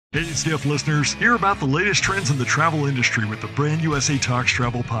Hey, Skiff listeners, hear about the latest trends in the travel industry with the Brand USA Talks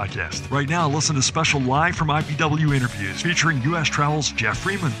Travel podcast. Right now, listen to special live from IPW interviews featuring U.S. Travel's Jeff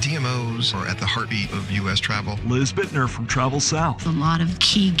Freeman. DMOs are at the heartbeat of U.S. travel. Liz Bittner from Travel South. A lot of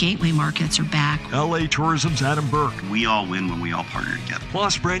key gateway markets are back. LA Tourism's Adam Burke. We all win when we all partner together.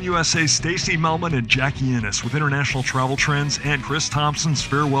 Plus, Brand USA's Stacey Melman and Jackie Ennis with international travel trends and Chris Thompson's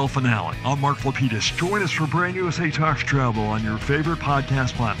farewell finale. I'm Mark Lapidus. Join us for Brand USA Talks Travel on your favorite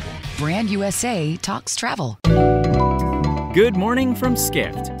podcast platform. Brand USA Talks Travel. Good morning from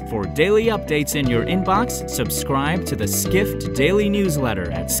Skift. For daily updates in your inbox, subscribe to the Skift Daily newsletter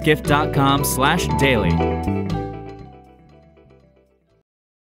at skift.com/daily.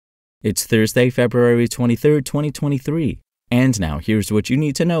 It's Thursday, February 23rd, 2023. And now here's what you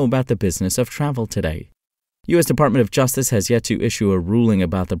need to know about the business of travel today. U.S. Department of Justice has yet to issue a ruling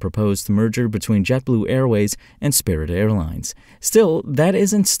about the proposed merger between JetBlue Airways and Spirit Airlines. Still, that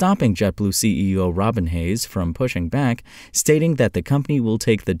isn't stopping JetBlue CEO Robin Hayes from pushing back, stating that the company will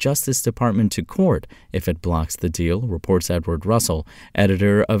take the Justice Department to court if it blocks the deal, reports Edward Russell,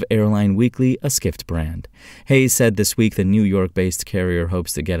 editor of Airline Weekly, a Skift brand. Hayes said this week the New York-based carrier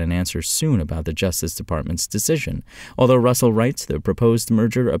hopes to get an answer soon about the Justice Department's decision. Although Russell writes the proposed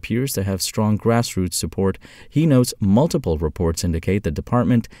merger appears to have strong grassroots support, he notes multiple reports indicate the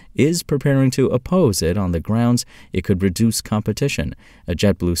department is preparing to oppose it on the grounds it could reduce competition. A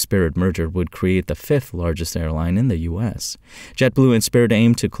JetBlue-Spirit merger would create the fifth largest airline in the U.S. JetBlue and Spirit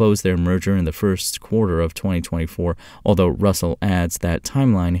aim to close their merger in the first quarter of 2024, although Russell adds that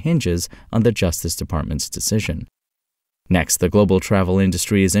timeline hinges on the Justice Department's decision. Next, the global travel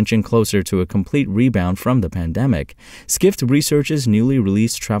industry is inching closer to a complete rebound from the pandemic. Skift Research's newly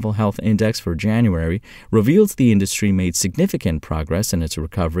released Travel Health Index for January reveals the industry made significant progress in its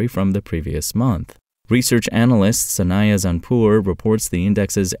recovery from the previous month. Research analyst Sanaya Zanpour reports the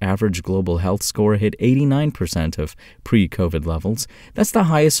index's average global health score hit 89% of pre-COVID levels. That's the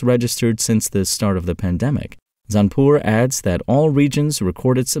highest registered since the start of the pandemic. Zanpour adds that all regions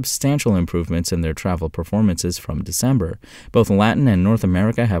recorded substantial improvements in their travel performances from December. Both Latin and North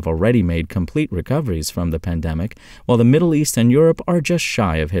America have already made complete recoveries from the pandemic, while the Middle East and Europe are just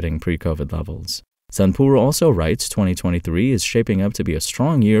shy of hitting pre-COVID levels. Zanpour also writes 2023 is shaping up to be a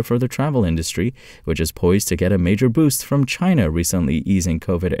strong year for the travel industry, which is poised to get a major boost from China recently easing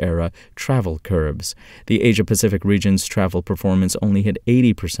COVID-era travel curbs. The Asia-Pacific region's travel performance only hit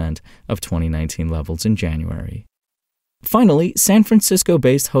 80% of 2019 levels in January. Finally, San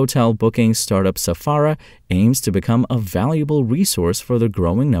Francisco-based hotel booking startup Safara aims to become a valuable resource for the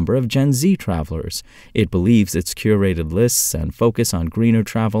growing number of Gen Z travelers. It believes its curated lists and focus on greener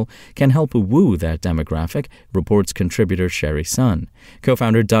travel can help woo that demographic, reports contributor Sherry Sun.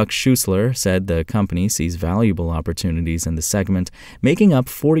 Co-founder Doug Schuessler said the company sees valuable opportunities in the segment, making up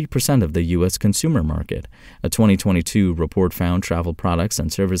 40% of the U.S. consumer market. A 2022 report found travel products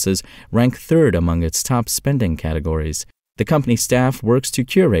and services rank third among its top spending categories. The company staff works to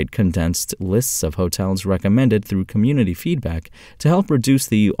curate condensed lists of hotels recommended through community feedback to help reduce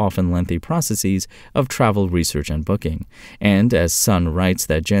the often lengthy processes of travel research and booking. And as Sun writes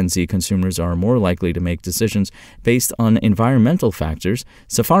that Gen Z consumers are more likely to make decisions based on environmental factors,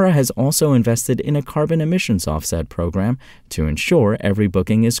 Safara has also invested in a carbon emissions offset program to ensure every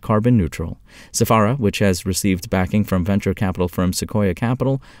booking is carbon neutral. Safara, which has received backing from venture capital firm Sequoia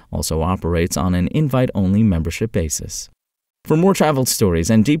Capital, also operates on an invite-only membership basis. For more travel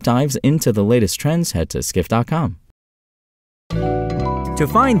stories and deep dives into the latest trends, head to skift.com. To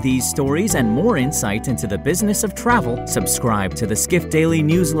find these stories and more insight into the business of travel, subscribe to the Skift Daily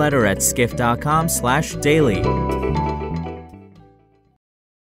newsletter at skift.com/daily.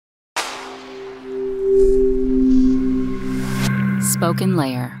 Spoken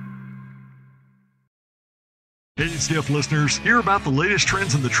Layer. Hey, Skiff listeners, hear about the latest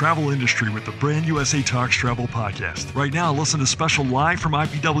trends in the travel industry with the Brand USA Talks Travel podcast. Right now, listen to special live from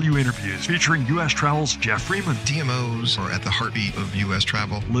IPW interviews featuring U.S. Travel's Jeff Freeman. DMOs are at the heartbeat of U.S.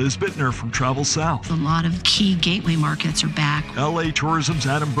 travel. Liz Bittner from Travel South. A lot of key gateway markets are back. LA Tourism's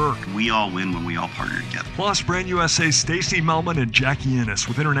Adam Burke. We all win when we all partner together. Plus, Brand USA's Stacey Melman and Jackie Ennis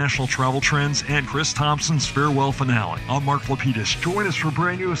with international travel trends and Chris Thompson's farewell finale. I'm Mark Lapidus. Join us for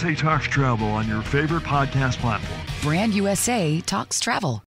Brand USA Talks Travel on your favorite podcast platform. Brand USA Talks Travel.